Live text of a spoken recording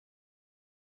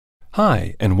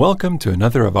Hi, and welcome to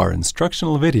another of our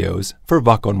instructional videos for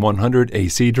VACON 100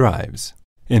 AC drives.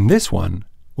 In this one,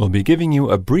 we'll be giving you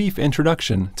a brief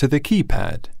introduction to the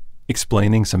keypad,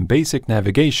 explaining some basic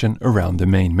navigation around the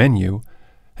main menu,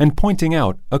 and pointing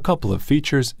out a couple of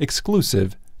features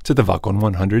exclusive to the VACON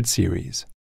 100 series.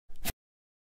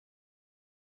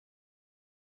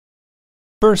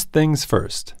 First things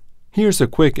first, here's a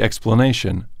quick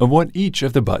explanation of what each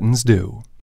of the buttons do.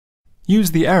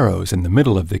 Use the arrows in the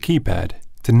middle of the keypad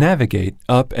to navigate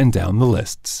up and down the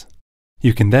lists.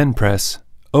 You can then press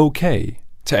OK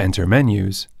to enter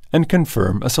menus and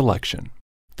confirm a selection.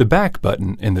 The back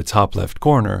button in the top left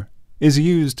corner is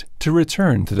used to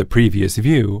return to the previous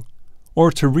view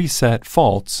or to reset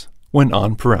faults when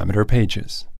on parameter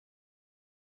pages.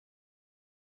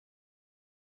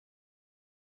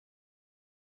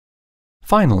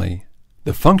 Finally,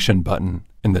 the function button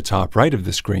in the top right of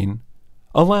the screen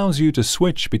allows you to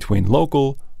switch between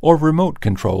local or remote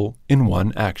control in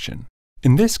one action.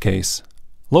 In this case,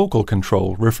 local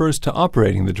control refers to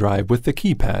operating the drive with the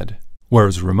keypad,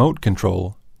 whereas remote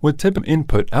control would typically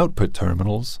input-output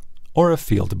terminals or a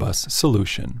field bus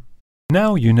solution.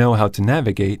 Now you know how to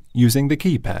navigate using the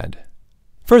keypad.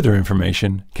 Further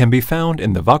information can be found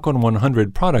in the VACON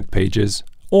 100 product pages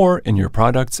or in your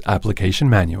product's application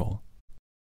manual.